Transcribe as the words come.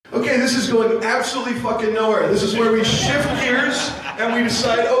okay, this is going absolutely fucking nowhere. This is where we shift gears and we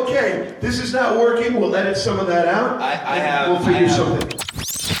decide, okay, this is not working. We'll edit some of that out. We'll figure something.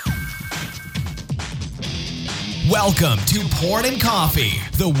 Welcome to Porn and Coffee,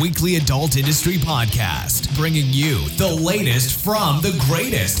 the weekly adult industry podcast, bringing you the latest from the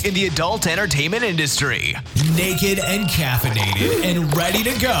greatest in the adult entertainment industry. Naked and caffeinated and ready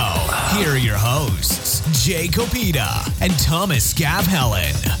to go. Here are your hosts, Jay Copita and Thomas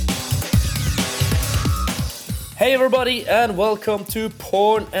Gabhelen. Hey everybody, and welcome to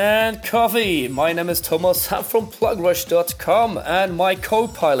Porn and Coffee. My name is Thomas. I'm from plugrush.com, and my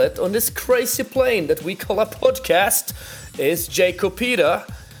co-pilot on this crazy plane that we call a podcast is Jay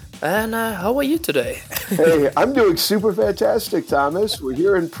Copita. And how are you today? Hey, I'm doing super fantastic, Thomas. We're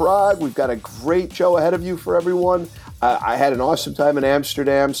here in Prague. We've got a great show ahead of you for everyone. I had an awesome time in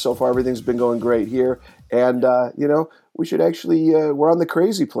Amsterdam. So far, everything's been going great here. And, we should actually, we're on the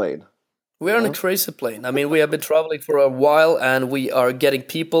crazy plane. We're on a crazy plane. I mean, we have been traveling for a while, and we are getting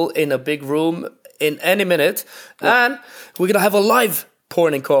people in a big room in any minute. Yeah. And we're going to have a live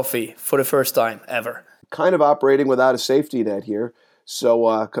Porn and Coffee for the first time ever. Kind of operating without a safety net here.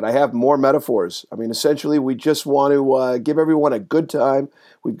 So could I have more metaphors? I mean, essentially, we just want to give everyone a good time.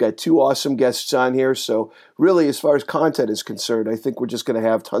 We've got two awesome guests on here. So really, as far as content is concerned, I think we're just going to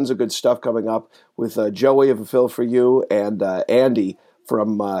have tons of good stuff coming up with Joey of A Fill For You and Andy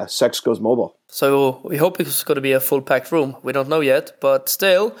from Sex Goes Mobile. So we hope it's going to be a full-packed room. We don't know yet, but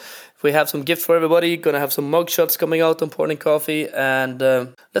still, we have some gifts for everybody. Going to have some mug shots coming out on Porn and Coffee, and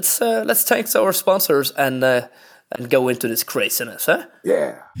let's thank our sponsors and go into this craziness, huh?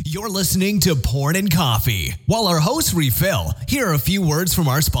 Yeah. You're listening to Porn and Coffee. While our hosts refill, here are a few words from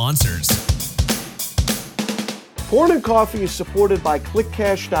our sponsors. Porn and Coffee is supported by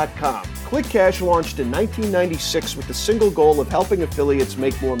ClickCash.com. ClickCash launched in 1996 with the single goal of helping affiliates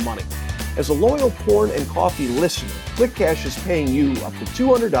make more money. As a loyal Porn and Coffee listener, ClickCash is paying you up to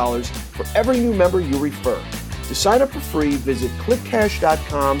 $200 for every new member you refer. To sign up for free, visit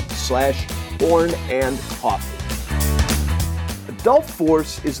clickcash.com/pornandcoffee. Adult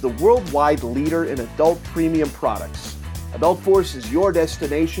Force is the worldwide leader in adult premium products. Adult Force is your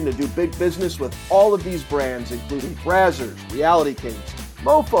destination to do big business with all of these brands, including Brazzers, Reality Kings,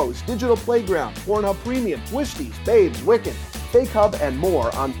 Mofos, Digital Playground, Pornhub Premium, Twisties, Babes, Wicked, Fake Hub, and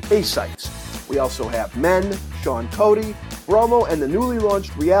more on pay sites. We also have Men, Sean Cody, Bromo, and the newly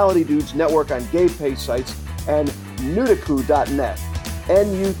launched Reality Dudes Network on gay pay sites, and Nutaku.net,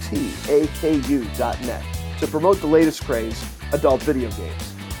 Nutaku.net, to promote the latest craze, adult video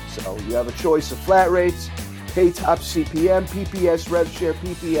games. So you have a choice of flat rates, pay top CPM, PPS, RevShare,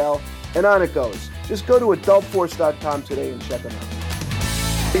 PPL, and on it goes. Just go to adultforce.com today and check them out.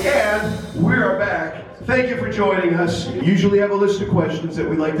 And we are back. Thank you for joining us. We usually have a list of questions that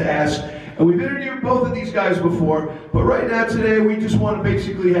we like to ask, and we've interviewed both of these guys before, but right now today we just want to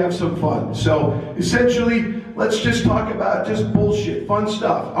basically have some fun. So essentially, let's just talk about just bullshit, fun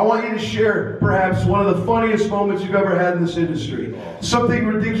stuff. I want you to share perhaps one of the funniest moments you've ever had in this industry. Something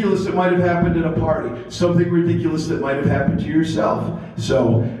ridiculous that might have happened at a party. Something ridiculous that might have happened to yourself.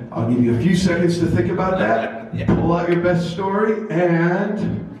 So I'll give you a few seconds to think about that. Pull out your best story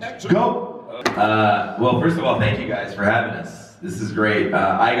and go. Well, first of all, thank you guys for having us. This is great.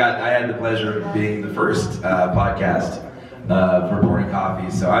 I had the pleasure of being the first podcast for Porn and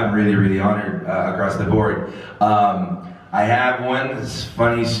Coffee, so I'm really, really honored across the board. I have one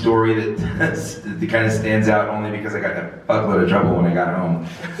funny story that kind of stands out only because I got in a fuckload of trouble when I got home.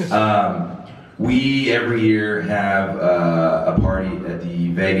 We every year have a party at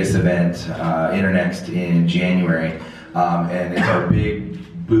the Vegas event, Internext, in January, and it's our big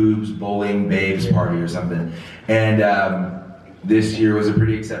boobs, bowling, babes party or something. And this year was a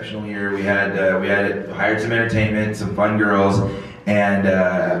pretty exceptional year. We had hired some entertainment, some fun girls, and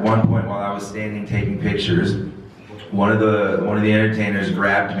at one point while I was standing taking pictures, one of the entertainers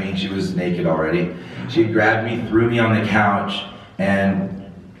grabbed me. She was naked already. She grabbed me, threw me on the couch, and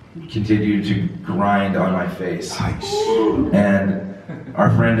continued to grind on my face. Nice. And our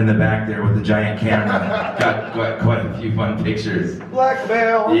friend in the back there with the giant camera got quite a few fun pictures.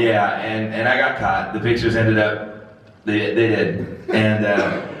 Blackmail. Yeah, and I got caught. The pictures ended up, they did. And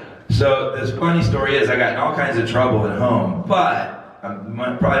so this funny story is I got in all kinds of trouble at home, but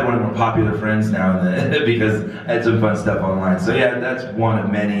I'm probably one of the more popular friends now because I had some fun stuff online. So yeah, that's one of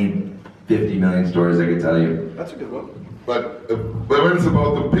many 50 million stories I could tell you. That's a good one. But when it's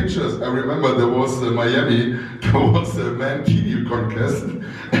about the pictures, I remember there was in Miami, there was a mankini contest, and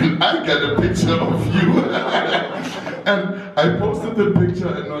I got a picture of you. And I posted the picture,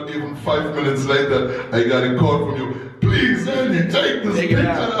 and not even 5 minutes later, I got a call from you. please, Andy, take this Take it picture.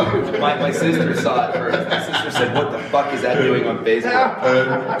 out. My sister saw it first. My sister said, what the fuck is that doing on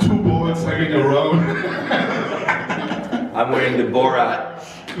Facebook? Two boys hanging around. I'm wearing the Borat.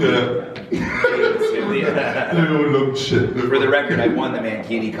 Yeah. They don't look shit. For the record, I won the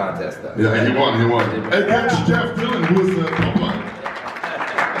Mankini contest though. Yeah, he won. Against Jeff Dillon, who was the top line.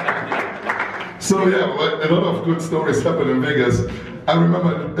 So yeah, a lot of good stories happened in Vegas. I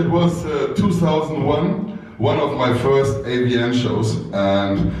remember it was 2001, one of my first AVN shows,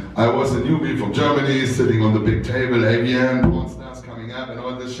 and I was a newbie from Germany, sitting on the big table, AVN, porn stars coming up and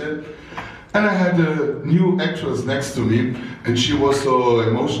all this shit. And I had a new actress next to me, and she was so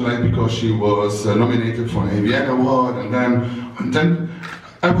emotional because she was nominated for an AVN award, and then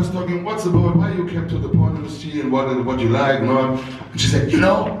I was talking, what's about why you came to the porn industry and what you like and all. And she said, you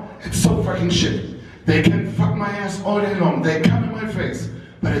know, it's so fucking shit. They can fuck my ass all day long. They come in my face,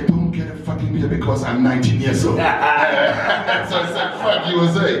 but I don't get a fucking beer because I'm 19 years old. So I said, fuck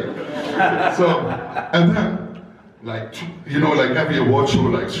USA. So, and then, like every award show,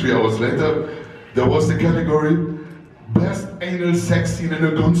 like 3 hours later, there was the category Best Anal Sex Scene in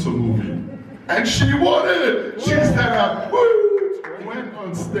a Gonzo Movie. And she won it! She stood up, woo! Went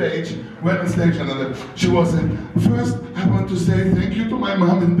on stage, and then she was in, first I want to say thank you to my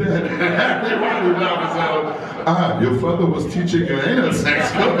mom and dad. Everybody laughed. Your father was teaching you anal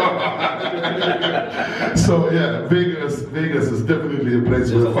sex. So yeah, Vegas is definitely a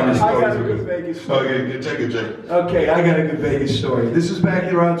place where funny stories. I got a good Vegas story. Okay, check it. Okay, I got a good Vegas story. This is back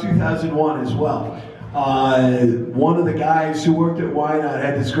in around 2001 as well. One of the guys who worked at Wynot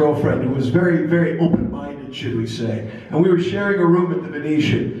had this girlfriend who was very, very open-minded, should we say. And we were sharing a room at the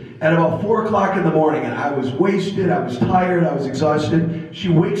Venetian at about 4 o'clock in the morning, and I was wasted, I was tired, I was exhausted. She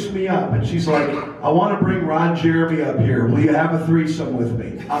wakes me up and she's like, I want to bring Ron Jeremy up here. Will you have a threesome with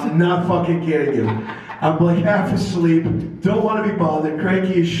me? I'm not fucking kidding you. I'm like half asleep, don't want to be bothered,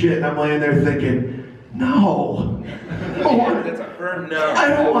 cranky as shit, and I'm laying there thinking, no. That's a firm no. I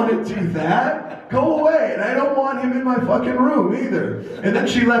don't want to do that. Go away. And I don't want him in my fucking room either. And then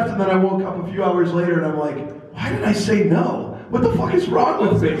she left, and then I woke up a few hours later, and I'm like, why did I say no? What the fuck is wrong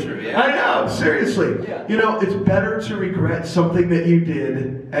with me? True, yeah. I know, seriously. Yeah. You know, it's better to regret something that you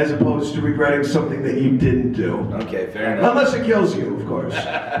did as opposed to regretting something that you didn't do. Okay, fair enough. Unless it kills you, of course.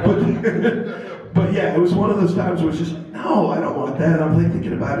 But yeah, it was one of those times where it's just, no, I don't want that. And I'm like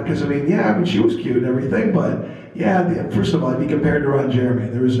thinking about it because, she was cute and everything, but yeah, first of all, I'd be compared to Ron Jeremy.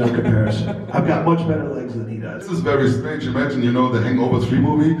 There is no comparison. I've got much better legs than he does. This is very strange. Imagine, the Hangover 3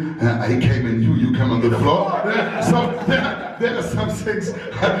 movie, I came in you came on the floor. So there are some things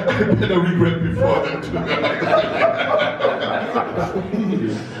I better regret before that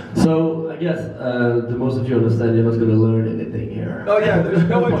too. So I guess the most of you understand you're not going to learn anything here. Oh yeah, there's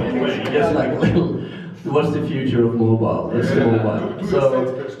no education. Just like little, what's the future of mobile? It's mobile. So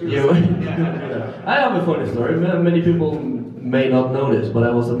I have a funny story. Many people may not know this, but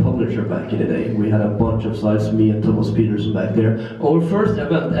I was a publisher back in the day. We had a bunch of sites, me and Thomas Peterson back there. Our first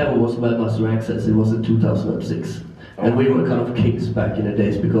event ever was Webmaster Access. It was in 2006. And we were kind of kings back in the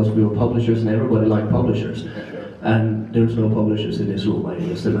days because we were publishers and everybody liked publishers. And there's no publishers in this room, I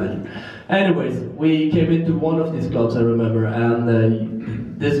just imagine. Anyways, we came into one of these clubs, I remember, and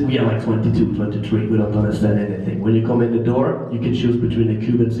we are like 22, 23, we don't understand anything. When you come in the door, you can choose between a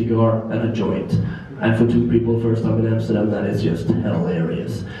Cuban cigar and a joint. And for 2 people, first time in Amsterdam, that is just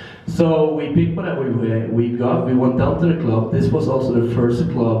hilarious. So we picked whatever we got, we went down to the club. This was also the first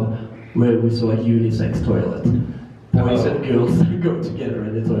club where we saw a unisex toilet. Boys and girls go together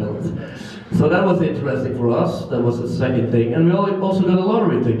in the toilet. So that was interesting for us. That was the second thing. And we also got a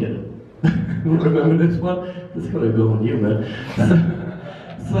lottery ticket. Remember this one? It's gonna go on you, man.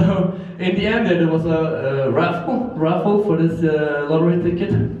 So in the end there was a raffle for this lottery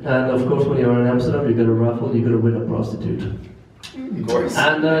ticket. And of course when you're in Amsterdam you get a raffle, you're gonna win a prostitute. Of course.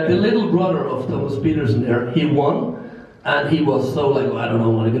 And the little brother of Thomas Peterson there, he won. And he was so like, I don't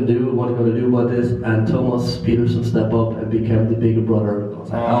know what I'm gonna do about this. And Thomas Peterson stepped up and became the bigger brother. I was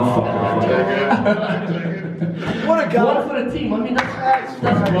like, What a guy! One for the team.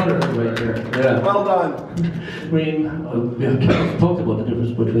 That's brother right there. Yeah. Well done. We kind of talked about the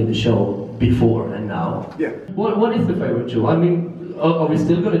difference between the show before and now. Yeah. What is the favorite show? Are we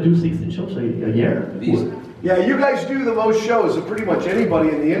still gonna do 16 shows a year? Yeah, you guys do the most shows of pretty much anybody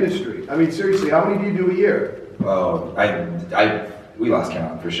in the industry. Seriously, how many do you do a year? Oh, we lost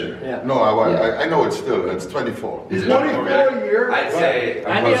count for sure. Yeah. No, I know it's 24. Is it 24 a year? I'd say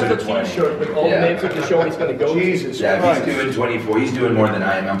I'm And he closer has to a 20. t-shirt with all the names of the show he's going to go to. Jesus Yeah, Christ. he's doing 24. He's doing more than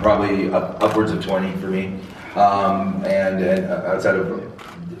I am. I'm probably upwards of 20 for me. And outside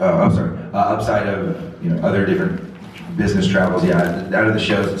of, upside of other different business travels, yeah, out of the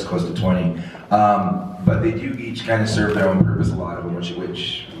shows it's close to 20. But they do each kind of serve their own purpose, a lot of them, which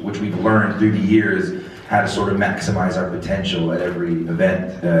we've learned through the years how to sort of maximize our potential at every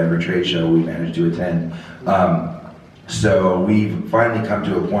event, every trade show we manage to attend. So we've finally come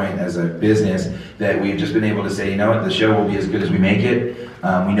to a point as a business that we've just been able to say, you know what, the show will be as good as we make it.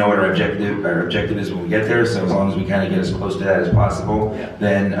 We know what our objective is when we get there, so as long as we kind of get as close to that as possible,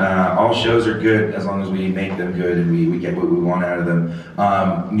 then all shows are good as long as we make them good and we get what we want out of them.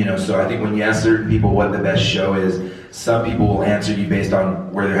 So I think when you ask certain people what the best show is, some people will answer you based on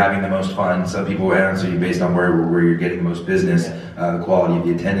where they're having the most fun. Some people will answer you based on where you're getting the most business, the quality of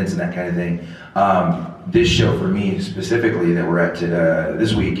the attendance and that kind of thing. This show for me specifically that we're at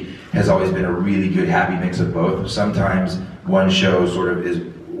this week has always been a really good happy mix of both. Sometimes one show sort of is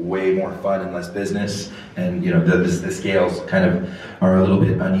way more fun and less business, and the scales kind of are a little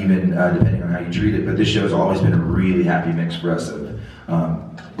bit uneven depending on how you treat it, but this show has always been a really happy mix for us of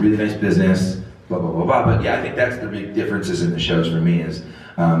really nice business, blah blah blah blah. But yeah, I think that's the big differences in the shows for me is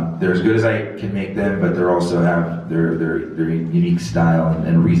they're as good as I can make them, but they also have their unique style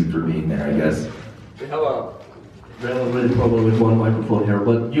and reason for being there, I guess. We have a really problem with one microphone here,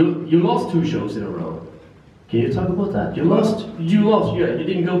 but you lost 2 shows in a row. Can you talk about that? You lost. You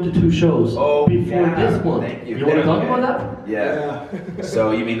didn't go to 2 shows before this one. Thank you. You want to talk about that? Yeah.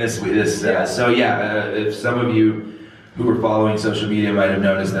 So you mean this week? If some of you who were following social media might have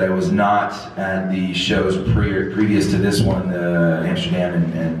noticed that I was not at the shows previous to this one, Amsterdam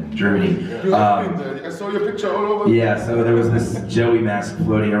and Germany. I saw your picture all over. Yeah, so there was this Joey mask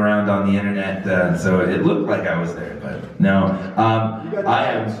floating around on the internet, so it looked like I was there, but no.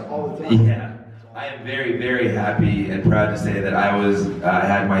 I am very, very happy and proud to say that I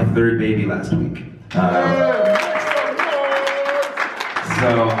had my 3rd baby last week.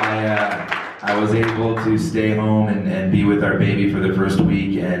 So I was able to stay home and be with our baby for the first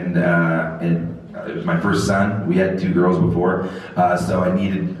week, and it was my first son. We had 2 girls before, so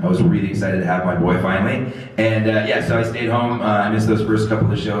I was really excited to have my boy finally. And so I stayed home. I missed those first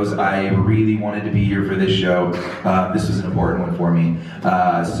couple of shows. I really wanted to be here for this show. This was an important one for me.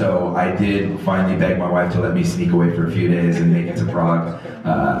 So I did finally beg my wife to let me sneak away for a few days and make it to Prague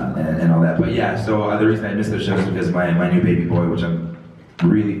and all that. But yeah, so the reason I missed those shows is because my new baby boy, which I'm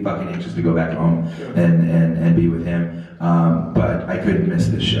really fucking anxious to go back home and be with him. But I couldn't miss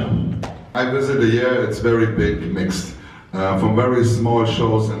this show. I visit a year, it's very big, mixed. From very small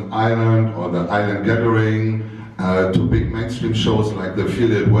shows in Ireland or the Island Gathering to big mainstream shows like the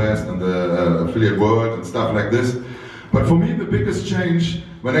Affiliate West and the Affiliate World and stuff like this. But for me, the biggest change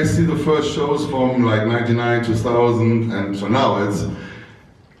when I see the first shows from like 99, 2000 and so now, it's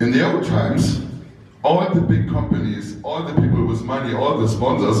in the old times, all the big companies, all the people with money, all the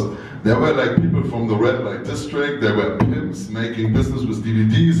sponsors, there were like people from the red light district, there were pimps making business with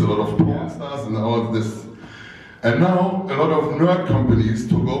DVDs, a lot of porn stars and all of this. And now a lot of nerd companies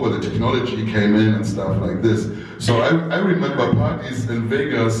took over, the technology came in and stuff like this. So I remember parties in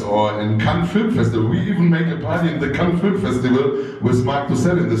Vegas or in Cannes Film Festival. We even made a party in the Cannes Film Festival with Mark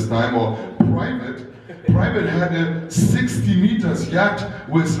Dussel this time, or Private had a 60 meters yacht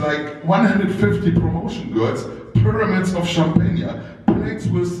with like 150 promotion girls, pyramids of champagne, plates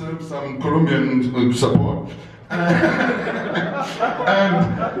with some Colombian support. And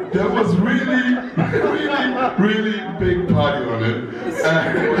there was really big party on it.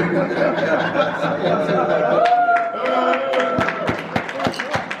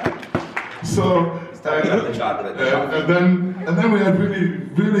 And then we had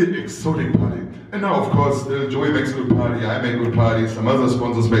really exotic party. And now, of course, Joey makes a good party, I make good parties, some other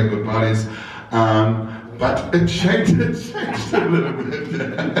sponsors make good parties. But it changed a little bit.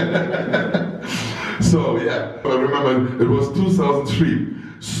 So yeah, I remember it was 2003.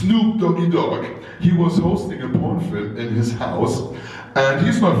 Snoop Doggy Dogg, he was hosting a porn film in his house, and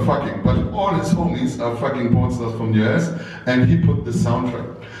he's not fucking, but all his homies are fucking porn stars from the US, and he put the soundtrack.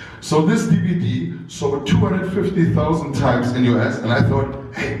 So this DVD sold 250,000 times in US, and I thought,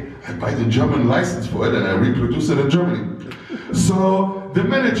 hey, I buy the German license for it and I reproduce it in Germany. So the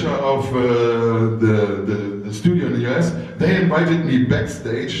manager of the studio in the US, they invited me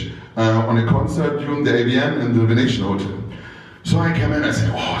backstage on a concert during the ABN in the Venetian Hotel. So I came in and I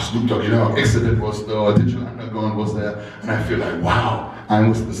said, oh, Snoop Dogg, Exodus was there, Digital Underground was there, and I feel like, wow, I'm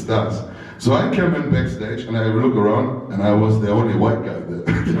with the stars. So I came in backstage and I look around and I was the only white guy there.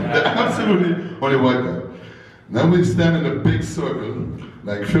 The absolutely only white guy. Then we stand in a big circle,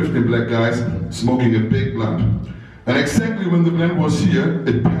 like 50 black guys smoking a big blunt. And exactly when the blend was here,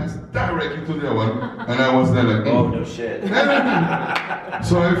 it passed directly to the other one, and I was there like, oh no shit.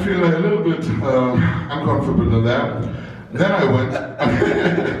 So I feel a little bit uncomfortable in that. Then I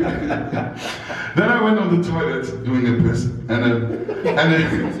went on the toilet doing a piss, and a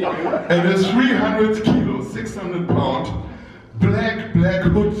 300 kilo, 600 pound, black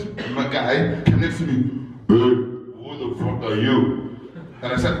hood guy came next to me. Hey, who the fuck are you?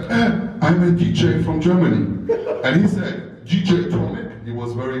 And I said, I'm a DJ from Germany. And he said, DJ Atomic. He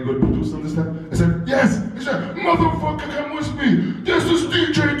was very good producer this time. I said, yes. He said, motherfucker, come with me. This is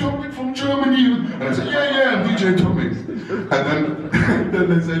DJ Atomic from Germany. And I said, yeah, I'm DJ Atomic. And then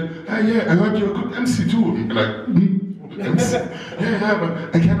they said, hey, yeah, I heard you're a good MC too. And like, MC? Yeah,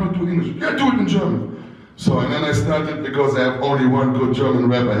 but I cannot do English. Yeah, do it in German. So, and then I started, because I have only one good German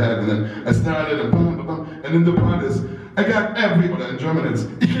rap I had, and then I started, and then the part is, I got everybody in German, it's,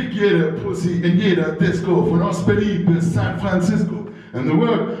 ich krieg jede Pussy in jeder Disco, von Ost-Berlin bis San Francisco. And the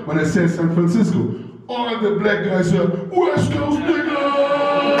word, when I say San Francisco, all the black guys are, West Coast nigga!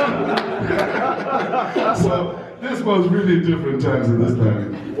 So, this was really different times in this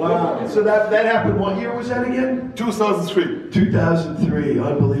time. Wow. So that happened, what year was that again? 2003. 2003,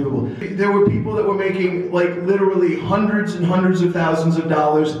 unbelievable. There were people that were making like literally hundreds and hundreds of thousands of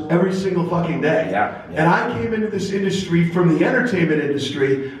dollars every single fucking day. Yeah. And I came into this industry from the entertainment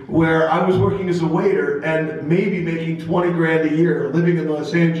industry where I was working as a waiter and maybe making 20 grand a year living in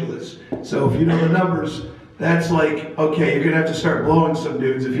Los Angeles. So if you know the numbers, that's like, okay, you're gonna have to start blowing some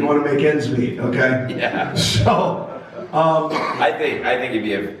dudes if you want to make ends meet, okay? Yeah. So, I think it'd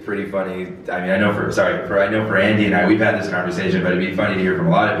be a pretty funny. I mean, I know for Andy and I, we've had this conversation, but it'd be funny to hear from a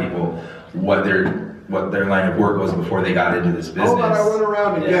lot of people what their line of work was before they got into this business. How about I run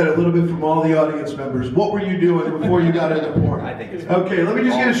around and get a little bit from all the audience members? What were you doing before you got into porn? I think it's okay. Let me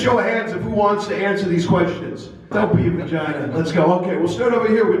just get a show of hands of who wants to answer these questions. Don't be a vagina. Let's go. Okay, we'll start over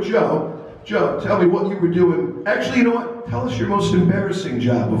here with Joe. Joe, tell me what you were doing. Actually, you know what? Tell us your most embarrassing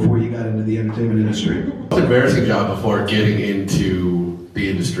job before you got into the entertainment industry. Most embarrassing job before getting into the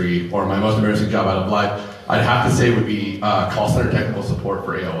industry, or my most embarrassing job out of life, I'd have to say would be call center technical support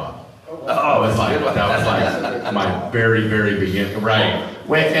for AOL. That was like my very, very beginning. Right.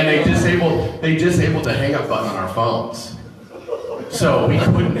 And they disabled the hang up button on our phones, so we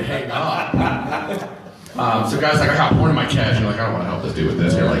couldn't hang up. So guys like, I got porn in my cache, and you're like, I don't want to help this dude with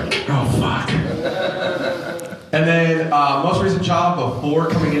this. And you're like, oh fuck. And then most recent job before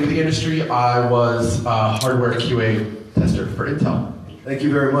coming into the industry, I was hardware QA tester for Intel. Thank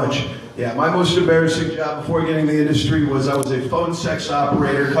you very much. Yeah, my most embarrassing job before getting in the industry was I was a phone sex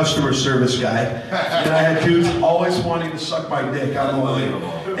operator, customer service guy, and I had dudes always wanting to suck my dick on the line.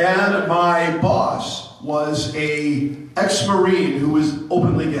 And my boss was a ex-Marine who was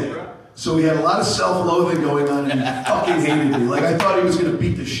openly gay. So he had a lot of self-loathing going on, and he fucking hated me. Like, I thought he was going to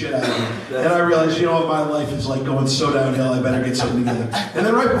beat the shit out of me. And I realized, you know what, my life is like going so downhill, I better get something together. And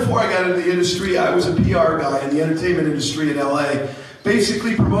then right before I got into the industry, I was a PR guy in the entertainment industry in LA,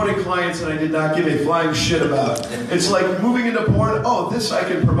 basically promoting clients that I did not give a flying shit about. It's like moving into porn, oh, this I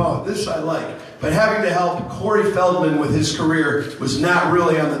can promote, this I like. But having to help Corey Feldman with his career was not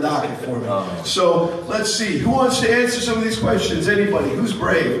really on the docket for me. So, let's see, who wants to answer some of these questions? Anybody? Who's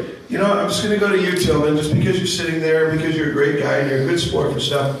brave? You know, I'm just going to go to you, Tillman, just because you're sitting there, because you're a great guy and you're a good sport for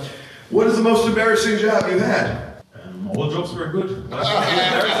stuff. What is the most embarrassing job you've had? All jobs were good.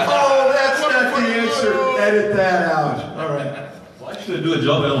 Oh, that's not the answer. Edit that out. All right. Why should I do a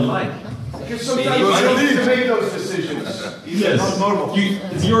job I don't like? Because sometimes you need to make those decisions. Yes. It's not normal.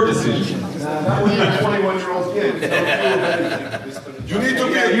 It's your decision. Not when you're a 21-year-old kid. You need to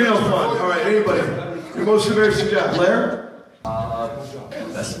be a uniform. All right, anybody? Your most embarrassing job? Blair?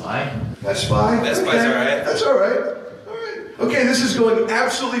 Best Buy. Best Buy? Best Buy's all right. That's all right. All right. Okay, this is going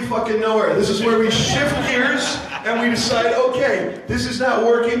absolutely fucking nowhere. This is where we shift gears and we decide, okay, this is not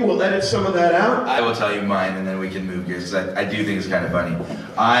working, we'll edit some of that out. I will tell you mine, and then we can move gears, because I do think it's kind of funny.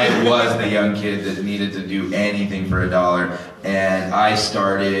 I was the young kid that needed to do anything for $1, and I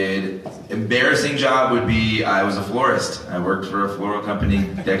started, embarrassing job would be, I was a florist. I worked for a floral company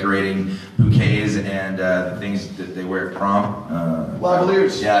decorating bouquets and the things that they wear at prom.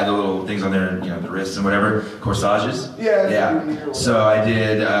 Lavaliers. Yeah, the little things on their, the wrists and whatever, corsages. Yeah. So I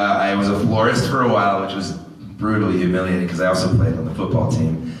did, I was a florist for a while, which was brutally humiliating because I also played on the football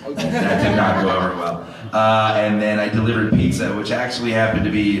team, and that did not go over well. And then I delivered pizza, which actually happened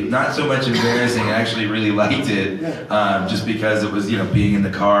to be not so much embarrassing. I actually really liked it, just because it was, being in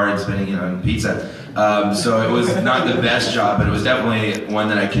the car and spending, on pizza. So it was not the best job, but it was definitely one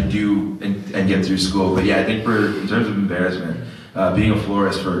that I could do and get through school. But yeah, I think in terms of embarrassment, being a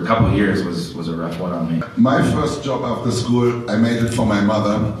florist for a couple of years was a rough one on me. My first job after school, I made it for my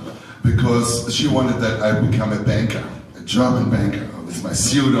mother because she wanted that I become a banker, a German banker. with my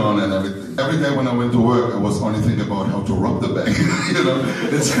suit on and everything. Every day when I went to work, I was only thinking about how to rob the bank. You know,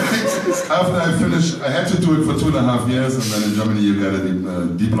 it's after I finished, I had to do it for 2.5 years, and then in Germany you get a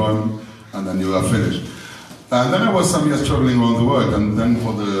deployment, and then you are finished. And then I was some years traveling around the world, and then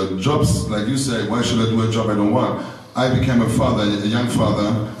for the jobs, like you say, why should I do a job I don't want? I became a father, a young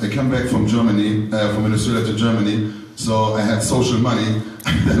father. I came back from Germany, from Venezuela to Germany, so I had social money,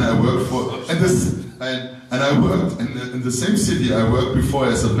 and then I worked for, and I worked in the same city I worked before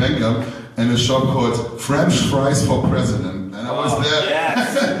as a banker in a shop called French Fries for President, and I was there.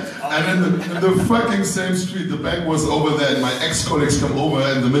 Yes. And in the fucking same street, the bank was over there, and my ex-colleagues come over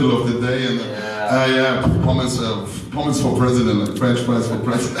in the middle of the day, and promise for president, French fries for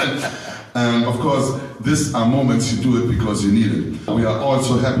president. And of course, these are moments you do it because you need it. We are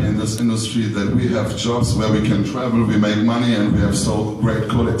also happy in this industry that we have jobs where we can travel, we make money, and we have so great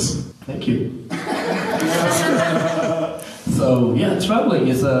colleagues. Thank you. So yeah, traveling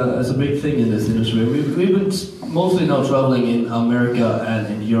is a big thing in this industry. We've been mostly now traveling in America and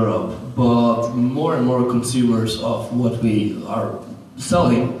in Europe, but more and more consumers of what we are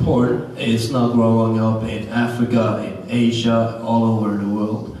selling, porn, is now growing up in Africa, in Asia, all over the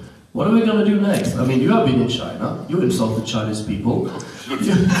world. What are we gonna do next? I mean, you have been in China. You insulted Chinese people.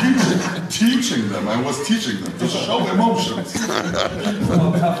 Teaching them. I was teaching them to show emotions.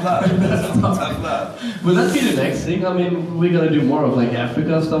 Tough love. Will that be the next thing? I mean, we're gonna do more of like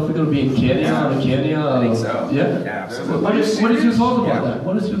Africa stuff. We're gonna be in Kenya. I think so. Yeah. Absolutely. What is your thought about that?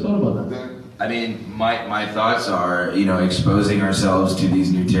 What is your thought about that? I mean, my thoughts are, you know, exposing ourselves to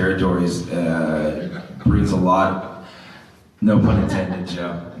these new territories brings a lot, no pun intended,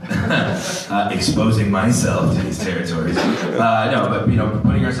 Joe. Exposing myself to these territories. No, but you know,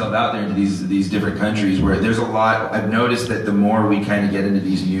 putting ourselves out there into these different countries where there's a lot. I've noticed that the more we kind of get into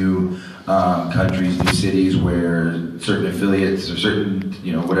these new countries, new cities where certain affiliates or certain,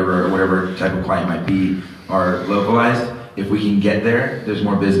 you know, whatever type of client might be are localized. If we can get there, there's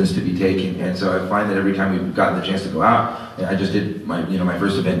more business to be taken, and so I find that every time we've gotten the chance to go out, and I just did my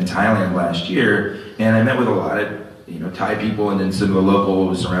first event in Thailand last year, and I met with a lot of Thai people and then some of the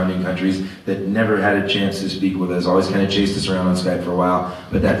local surrounding countries that never had a chance to speak with us, always kind of chased us around on Skype for a while,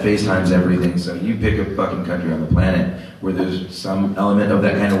 but that FaceTime's everything, so you pick a fucking country on the planet where there's some element of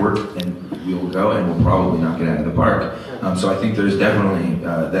that kind of work, and we'll go and we'll probably knock it out of the park. So I think there's definitely,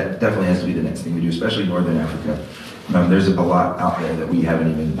 that definitely has to be the next thing we do, especially Northern Africa. There's a lot out there that we haven't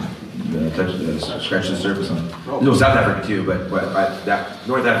even scratched the surface on. No, South Africa too, but that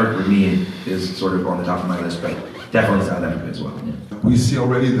North Africa for me is sort of on the top of my list, but definitely South Africa as well. Yeah. We see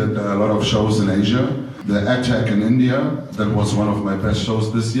already that there are a lot of shows in Asia. The ATAC in India, that was one of my best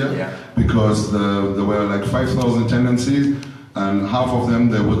shows this year, because there were like 5,000 tendencies, and half of them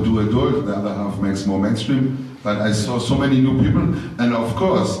they would do adult, the other half makes more mainstream. But I saw so many new people, and of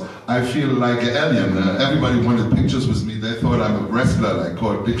course, I feel like an alien. Everybody wanted pictures with me. They thought I'm a wrestler, like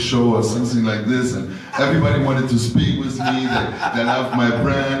called Big Show or something like this, and everybody wanted to speak with me. They loved my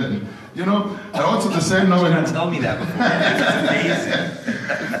brand, and and also the same now. You didn't tell me that before. That's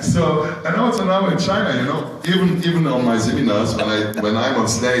amazing. So, and also now in China, even on my seminars, when I'm on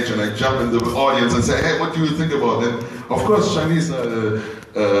stage and I jump in the audience and say, hey, what do you think about it? Of course, Chinese are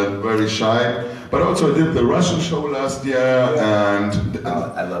very shy. But also I did the Russian show last year, and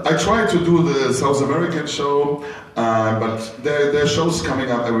I tried to do the South American show, but there are shows coming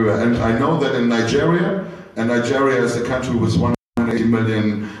up everywhere. And I know that in Nigeria, and Nigeria is a country with 180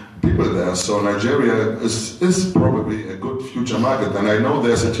 million people there, so Nigeria is probably a good future market. And I know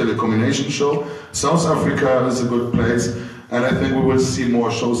there's a telecommunication show. South Africa is a good place. And I think we will see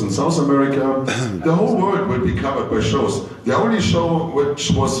more shows in South America. The whole world will be covered by shows. The only show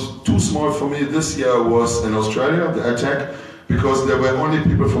which was too small for me this year was in Australia, the ATAC, because there were only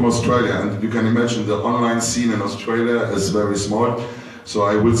people from Australia. And you can imagine the online scene in Australia is very small. So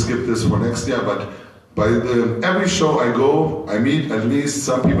I will skip this for next year. But by every show I go, I meet at least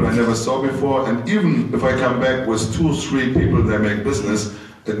some people I never saw before. And even if I come back with 2-3 people that make business,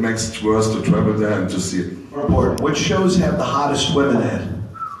 it makes it worse to travel there and to see it. Which shows have the hottest women in?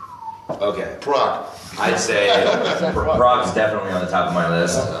 Okay. Prague. I'd say Prague's definitely on the top of my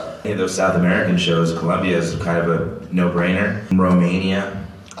list. Any of those South American shows, Colombia is kind of a no-brainer. Romania,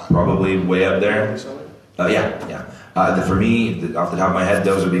 probably way up there. For me, off the top of my head,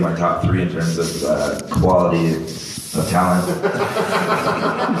 those would be my top 3 in terms of quality of talent.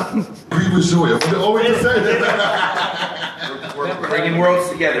 Agree with Zoe. I always say that. We're bringing worlds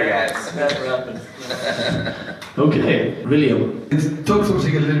together, guys. Okay, William. It's talk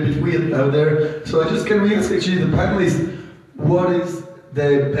something a little bit weird out there. So I just can ask actually the panelists, what is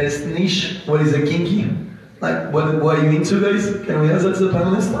the best niche? What is a kinky? Like, what are you into, guys? Can we ask that to the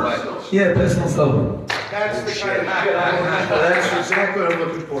panelists? Yeah, personal stuff. That's the kind of shit I want. That's exactly what I'm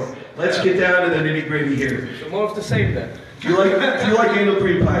looking for. Let's get down to the nitty gritty here. So more of the same then. Do you like anal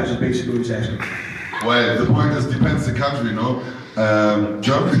cream pies? Is basically what he's asking. Well, the point is, depends the country, you know.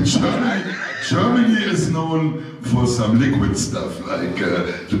 Germany is known for some liquid stuff, like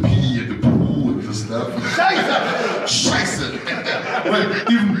the pee and the poo and the stuff. Scheiße!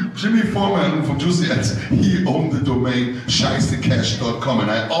 Well, even Jimmy Foreman from Juicy Ads, he owned the domain scheißecash.com, and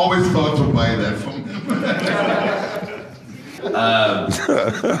I always thought to buy that from him. I'll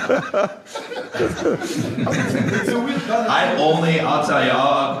tell you,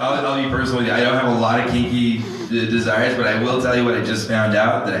 I'll be personal with you. I don't have a lot of kinky desires, but I will tell you what I just found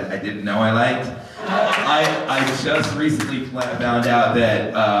out that I didn't know I liked. I just recently found out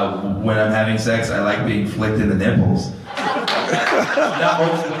that when I'm having sex, I like being flicked in the nipples. Not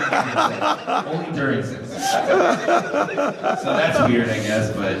only during sex. So that's weird, I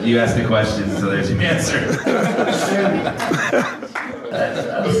guess, but you asked the question, so there's your answer.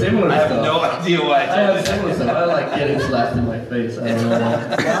 Similar I have stuff. no idea why. I have similar stuff. I like getting slapped in my face. I don't know why.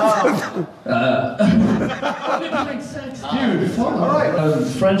 Dude, alright.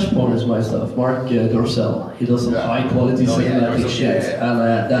 French porn is my stuff. Mark Dorcel. He does some high quality cinematic shit, and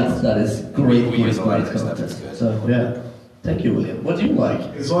that is great content. So yeah. Thank you, William. What do you like?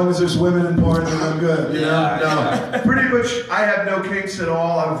 As long as there's women in porn, then I'm good. You know? No. Pretty much, I have no kinks at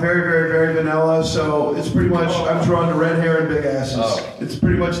all. I'm very, very, very vanilla. So it's pretty much, I'm drawn to red hair and big asses. It's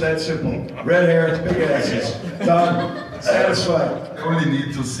pretty much that simple. Red hair, big asses. Done. Satisfied. I only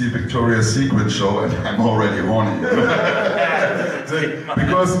need to see Victoria's Secret show and I'm already horny.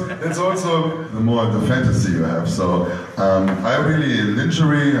 Because it's also the more the fantasy you have. So I really,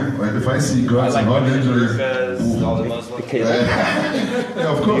 lingerie, if I see girls in hot lingerie, yeah,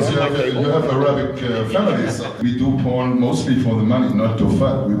 of course, you have Arabic families. We do porn mostly for the money, not to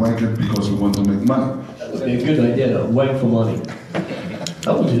fuck. We wank it because we want to make money. That would be a good idea, though. Wank for money.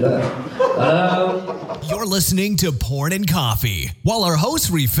 I will do that. You're listening to Porn and Coffee. While our hosts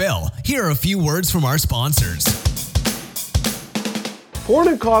refill, here are a few words from our sponsors. Porn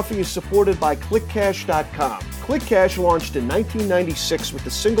and Coffee is supported by ClickCash.com. ClickCash launched in 1996 with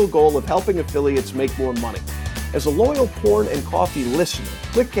the single goal of helping affiliates make more money. As a loyal Porn and Coffee listener,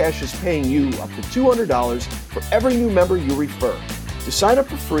 ClickCash is paying you up to $200 for every new member you refer. To sign up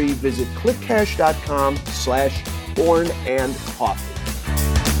for free, visit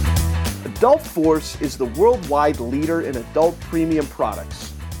clickcash.com/pornandcoffee. Adult Force is the worldwide leader in adult premium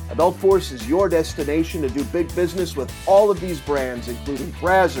products. Adult Force is your destination to do big business with all of these brands, including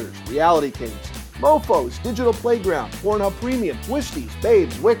Brazzers, Reality Kings, Mofos, Digital Playground, Pornhub Premium, Twisties,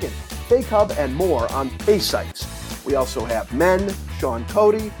 Babes, Wiccan, Fake Hub, and more on pay sites. We also have Men, Sean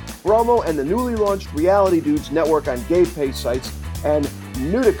Cody, Bromo, and the newly launched Reality Dudes network on gay pay sites, and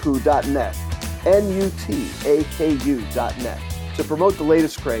Nutaku.net, Nutaku.net, to promote the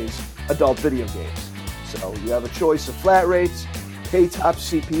latest craze, adult video games. So you have a choice of flat rates, pay top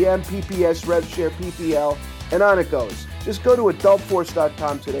CPM, PPS, RevShare, PPL, and on it goes. Just go to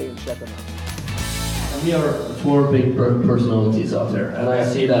adultforce.com today and check them out. We are four big personalities out there, and I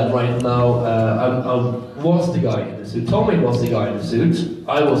see that right now. I was the guy in the suit. Tommy was the guy in the suit.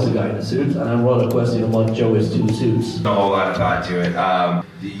 I was the guy in the suit, and I wrote a question about Joey's two suits. A whole lot of thought to it.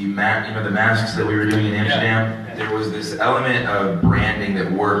 The masks that we were doing in Amsterdam. There was this element of branding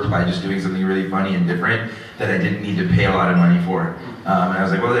that worked by just doing something really funny and different that I didn't need to pay a lot of money for. And I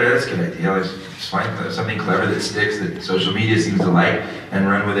was like, well, that's a good idea. Let's just find something clever that sticks, that social media seems to like, and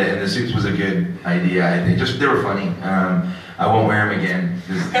run with it. And the suits was a good idea, I think. Just, they were funny. I won't wear them again,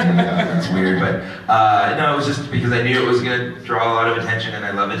 because that's weird. But no, it was just because I knew it was going to draw a lot of attention, and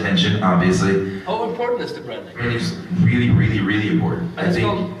I love attention, obviously. How important is the branding? And it's really, really, really important. And it's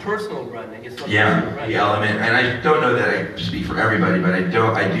not personal branding. It's not the branding. element, and I don't know that I speak for everybody, but I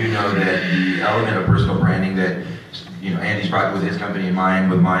do know that the element of personal branding that Andy's brought with his company and mine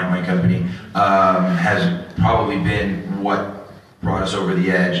with my company has probably been what brought us over the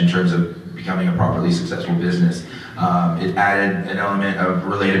edge in terms of becoming a properly successful business. It added an element of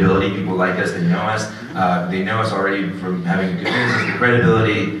relatability. People like us, they know us. They know us already from having a good business, the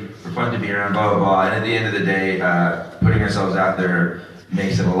credibility, we're fun to be around, blah, blah, blah. And at the end of the day, putting ourselves out there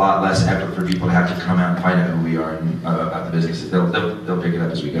makes it a lot less effort for people to have to come out and find out who we are and about the businesses. They'll pick it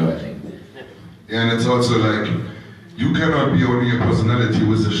up as we go, I think. And it's also like, you cannot be only a personality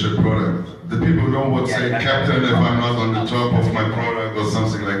with a shit product. the people know what say captain if I'm not on the top of my product or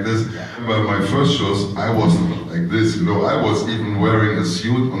something like this. But my first shows, I wasn't like this, you know. I was even wearing a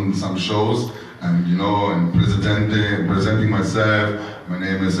suit on some shows, and you know, and presenting myself. My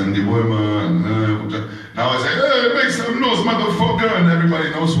name is Andy Wullmer, and now I say, hey, make some noise, motherfucker, and everybody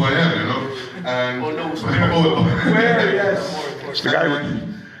knows who I am, you know. And Where, yes.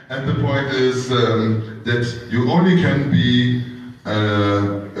 And the point is that you only can be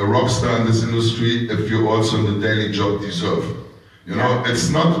a rock star in this industry if you also in the daily job deserve. You know, it's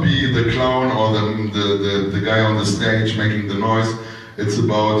not be the clown or the guy on the stage making the noise. It's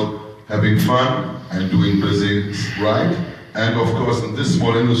about having fun and doing business right. And of course, in this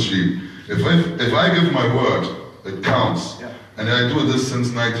small industry, if I give my word, it counts. Yeah. And I do this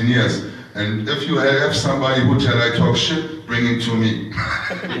since 19 years. And if you have somebody who tell I talk shit, bring it to me.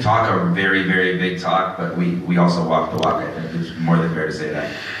 We talk a very, very big talk, but we also walk the walk. I think it's more than fair to say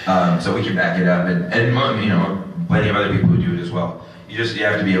that. So we can back it up, and you know, plenty of other people who do it as well. You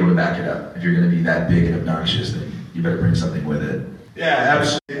have to be able to back it up. If you're going to be that big and obnoxious, then you better bring something with it. Yeah,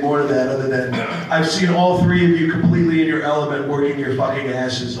 absolutely. More to that, other than I've seen all three of you completely in your element, working your fucking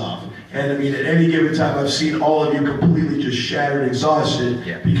asses off. And I mean, at any given time, I've seen all of you completely just shattered, exhausted,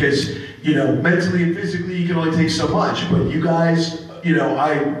 because, you know, mentally and physically you can only take so much. But you guys, you know,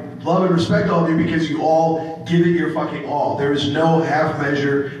 I love and respect all of you because you all give it your fucking all. There is no half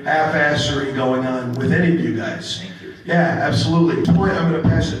measure, half-assery going on with any of you guys. Thank you. Yeah, absolutely. At this point, I'm going to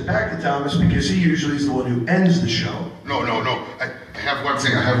pass it back to Thomas because he usually is the one who ends the show. No. I have one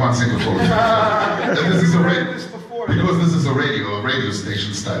thing before. This is a radio. Because this is a radio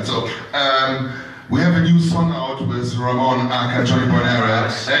station style. So we have a new song out with Ramon and Johnny Bonera,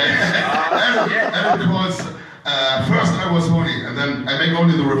 and it calls First I Was Horny, and then I make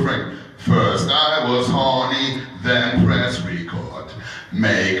only the refrain. First I was horny, then press record.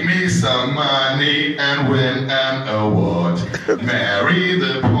 Make me some money and win an award. Marry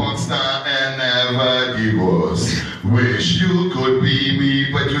the porn star and never divorce. Wish you could be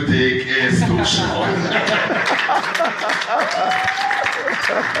me, but your dick is too short.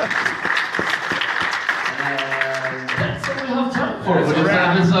 That's all we have time for this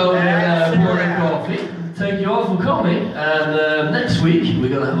episode of Porn and Coffee. Thank you all for coming, and next week we're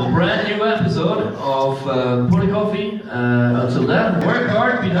going to have a brand new episode of Porn and Coffee. Until then, work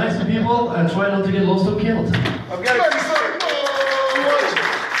hard, be nice to people, and try not to get lost or killed.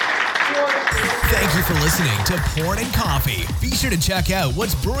 Thank you for listening to Porn and Coffee. Be sure to check out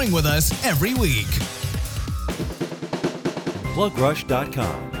what's brewing with us every week.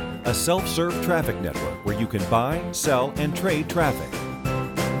 Plugrush.com, a self-serve traffic network where you can buy, sell, and trade traffic.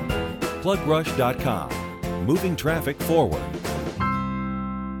 Plugrush.com, moving traffic forward.